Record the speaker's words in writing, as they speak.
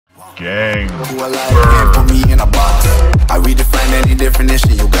GANGBUR. Put me in a box. I redefine any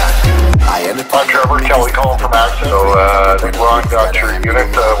definition you got. I'm Trevor Kelly calling from Axxis. So Ron got your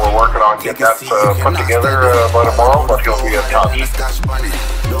unit. We're working on getting that put together by tomorrow, but he'll be in touch.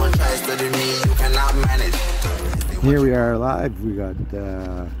 Here we are live. We got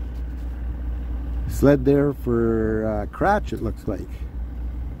sled there for Kratch, it looks like.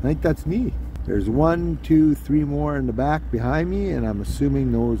 I think that's me. There's 1, 2, 3 more in the back behind me, and I'm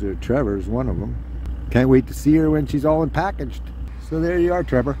assuming those are Trevor's, one of them. Can't wait to see her when she's all packaged. So there you are,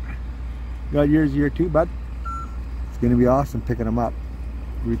 Trevor. Got yours here too, bud. It's gonna be awesome picking them up.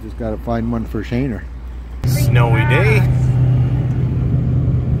 We just gotta find one for Shaner. Snowy day.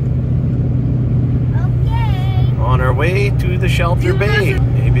 Okay. On our way to the shelter bay.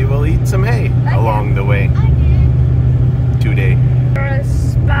 Maybe we'll eat some hay along the way. Today.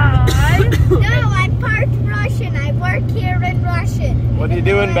 No, I'm part Russian. I work here in Russian. What are you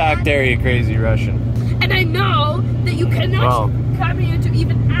doing back there, you crazy Russian? And I know that you cannot come here to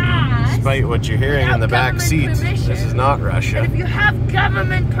even ask. Despite what you're hearing in the back seats, this is not Russia. And if you have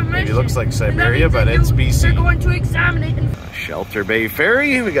government permission, it looks like Siberia, but it's BC. They're going to examine it. Shelter Bay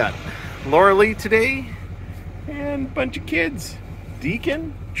Ferry. We got Laura Lee today and a bunch of kids.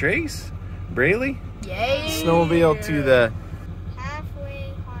 Deacon, Trace, Brayley. Yay! Snowmobile to the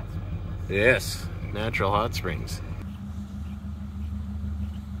Halfway Hotsprings. yes, natural hot springs.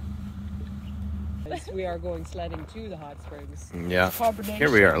 We are going sledding to the hot springs. Yeah, here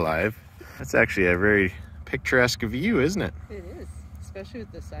we are live. That's actually a very picturesque view, isn't it? It is, especially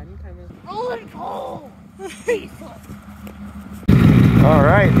with the sun kind of. Rolling pole! All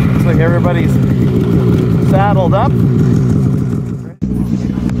right, looks like everybody's saddled up. All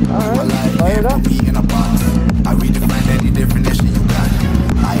right, fired up. I redefine any definition you got.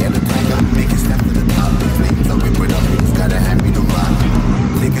 I had a tank up, make it step to the top. The flames up, we put up, you just gotta hand me the rock.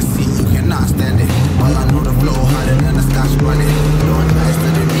 Take a seat, you cannot stand it. While I know the flow harder than a scotch bunny. Going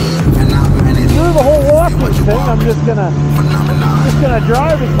faster than me, you cannot manage. Do the whole walking thing. I'm just gonna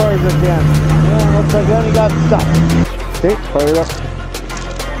drive as far as I can. Yeah, looks like I only got stuck. Okay, fire it up.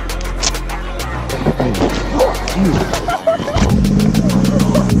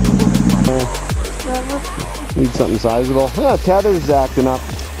 Need something sizable. Yeah, tether's acting up.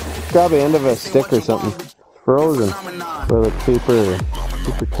 Grab the end of a stick or something. Frozen. Toilet paper or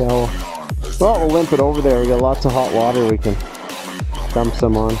paper towel. Well, we'll limp it over there. We got lots of hot water we can dump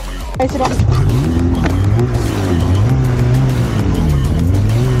some on.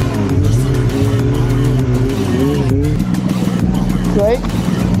 Right?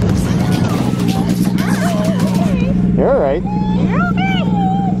 You're alright.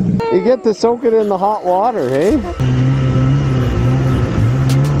 You get to soak it in the hot water, hey?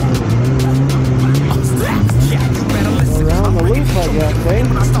 Around the loop, I guess, eh?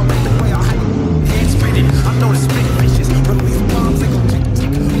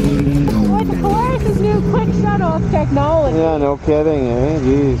 What the Polaris' new quick shut-off technology. Yeah, no kidding, eh?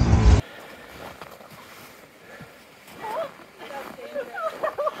 Jeez.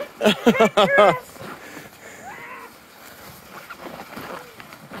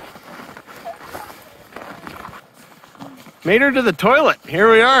 Made her to the toilet. Here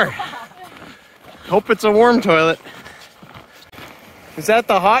we are. Hope it's a warm toilet. Is that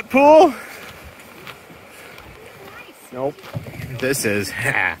the hot pool? Nice. Nope. This is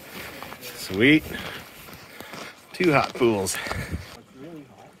sweet. 2 hot pools.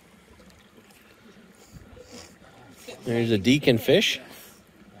 There's a deacon fish.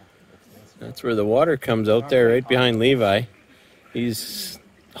 That's where the water comes out there, right behind Levi. He's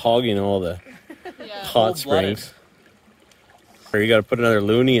hogging all the hot springs. Or you got to put another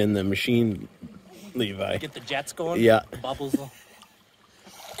loony in the machine, Levi. Get the jets going? Yeah. The bubbles.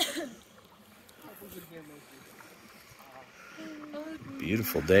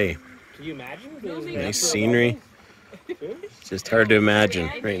 Beautiful day. Can you imagine? Nice scenery. It's just hard to imagine,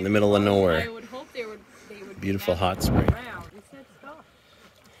 right in the middle of nowhere. I would hope they would Beautiful hot spring.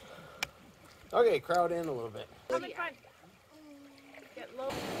 Okay, crowd in a little bit. The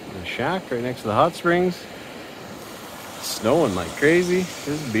shack right next to the hot springs. Snowing like crazy. This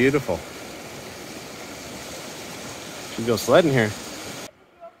is beautiful. Should go sledding here.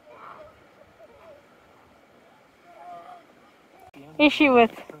 issue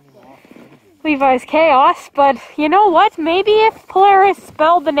with Levi's Chaos, but you know what? Maybe if Polaris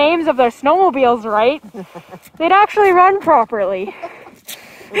spelled the names of their snowmobiles right, they'd actually run properly.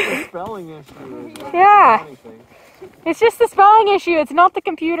 It's a spelling issue. Yeah. It's just the spelling issue, it's not the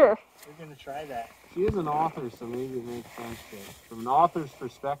computer. We're going to try that. She is an author, so maybe it makes sense to it. From an author's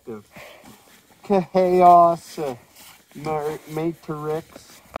perspective. Chaos,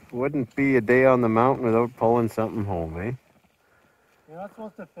 Matryx. Wouldn't be a day on the mountain without pulling something home, eh? You're not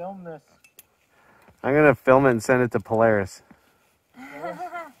supposed to film this. I'm gonna film it and send it to Polaris.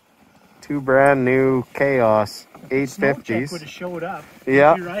 2 brand new Chaos Snow check 850s. would have showed up.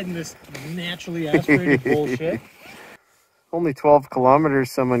 Yeah. You're riding this naturally aspirated bullshit. Only 12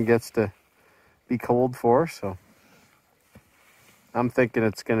 kilometers someone gets to be cold for, so I'm thinking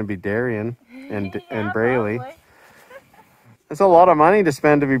it's gonna be Darien and Braley. Probably. That's a lot of money to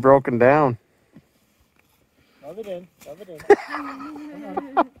spend to be broken down. Rub it in. Rub it in. Come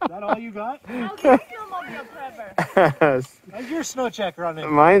on. Is that all you got? Okay, Snowmobile Trevor. How's your snow check running?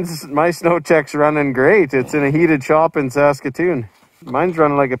 My snow check's running great. It's in a heated shop in Saskatoon. Mine's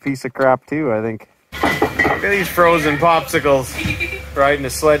running like a piece of crap too, I think. Look at these frozen popsicles. Riding a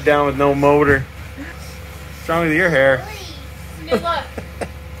sled down with no motor. What's wrong with your hair? New look.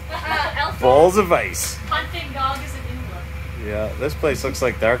 Balls of ice. Hunting dog is a new look. Yeah, this place looks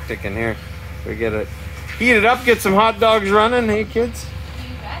like the Arctic in here. We get it. Heat it up, get some hot dogs running, hey kids?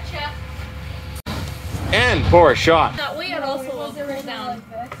 You betcha. And pour a shot. That way it also will cool down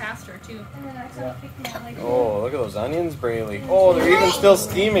faster too. Oh, look at those onions, Braley. Oh, they're even still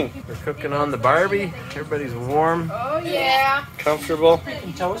steaming. We're cooking on the Barbie. Everybody's warm, Oh yeah. comfortable.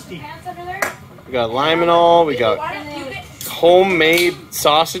 Toasty. We got lime and all. We got homemade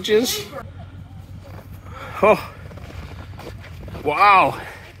sausages. Oh, wow.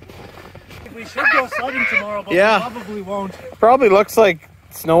 We should go sledding tomorrow, but Yeah. we probably won't. Probably looks like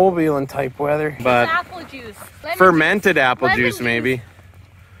snowmobiling type weather, but Apple juice. Lemon fermented apple Lemon juice juice. maybe.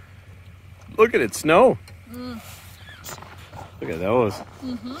 Look at it snow. Look at those.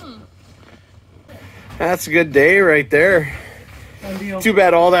 That's a good day right there. Too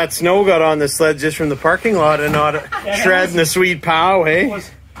bad all that snow got on the sled just from the parking lot and not shredding the sweet pow, It hey? was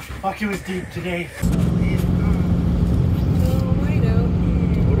deep today.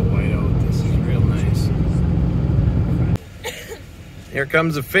 Total whiteout. This is real nice. Here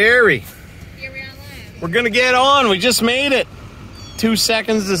comes a ferry. We're gonna get on. We just made it. 2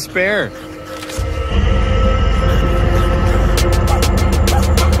 seconds to spare.